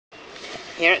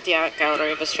Here at the Art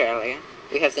Gallery of Australia,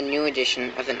 we have the new edition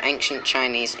of an ancient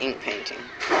Chinese ink painting.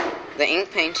 The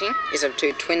ink painting is of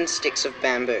two twin sticks of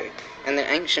bamboo, and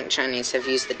the ancient Chinese have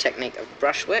used the technique of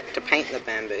brushwork to paint the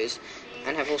bamboos,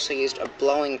 and have also used a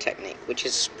blowing technique, which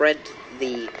has spread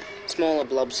the smaller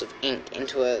blobs of ink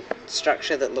into a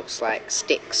structure that looks like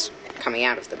sticks coming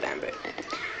out of the bamboo.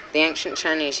 The ancient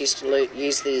Chinese used to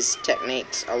use these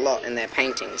techniques a lot in their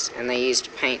paintings, and they used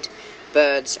to paint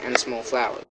birds and small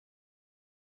flowers.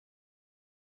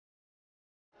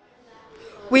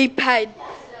 We paid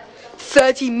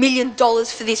 $30 million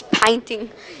for this painting.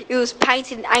 It was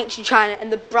painted in ancient China and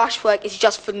the brushwork is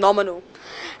just phenomenal.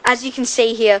 As you can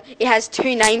see here, it has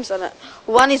two names on it.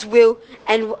 One is Will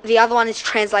and the other one is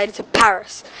translated to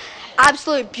Paris.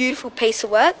 Absolute beautiful piece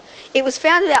of work. It was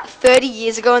found about 30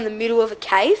 years ago in the middle of a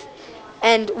cave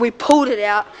and we pulled it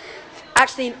out.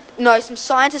 Actually, no, some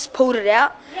scientists pulled it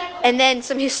out and then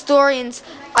some historians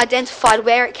identified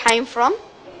where it came from.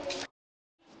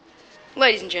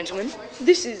 Ladies and gentlemen,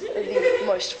 this is the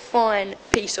most fine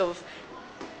piece of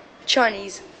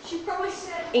Chinese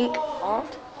ink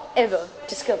art ever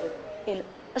discovered in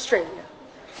Australia.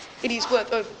 It is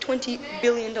worth over $20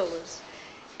 billion,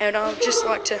 and I would just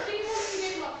like to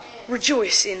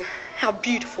rejoice in how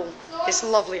beautiful this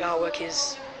lovely artwork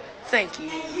is. Thank you.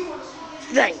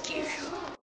 Thank you.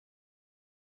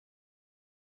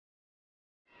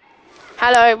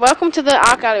 Hello, welcome to the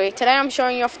art gallery. Today I'm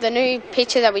showing you off the new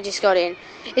picture that we just got in.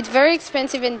 It's very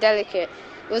expensive and delicate.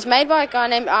 It was made by a guy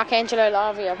named Arcangelo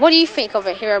Lavia. What do you think of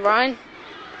it, Hero Brian?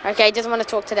 Okay, he doesn't want to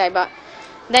talk today, but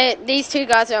these two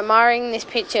guys are admiring this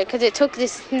picture because it took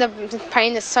the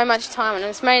painter so much time, and it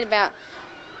was made about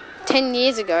 10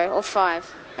 years ago, or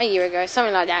a year ago,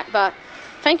 something like that. But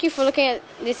thank you for looking at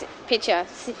this picture.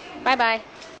 Bye-bye.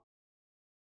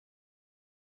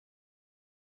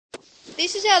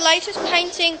 This is our latest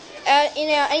painting in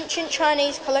our ancient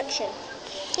Chinese collection.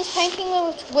 This painting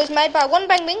was made by Wan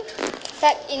Bangbing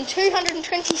back in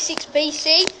 226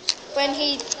 BC when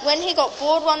he got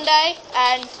bored one day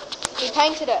and he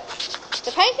painted it.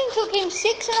 The painting took him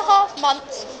 6.5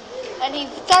 months and he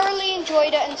thoroughly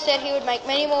enjoyed it and said he would make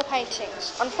many more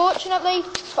paintings. Unfortunately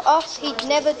for us, he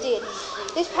never did.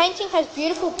 This painting has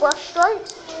beautiful brush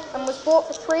strokes and was bought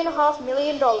for $3.5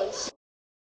 million.